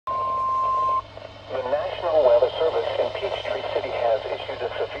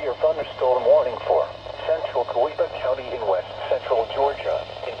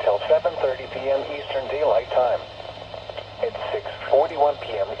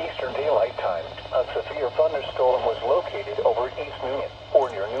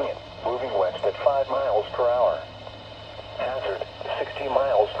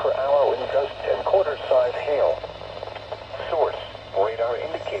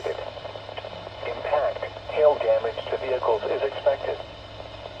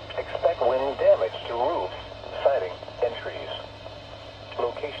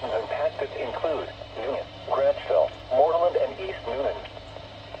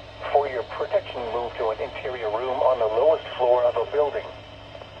can move to an interior room on the lowest floor of a building.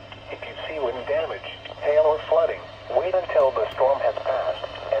 If you see wind damage, hail or flooding, wait until the storm has passed,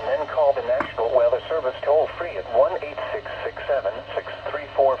 and then call the National Weather Service toll-free at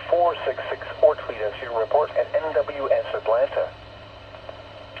 1-866-7-634-466 or tweet us your report at NWS Atlanta.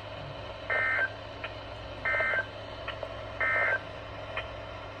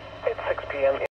 At 6 p.m.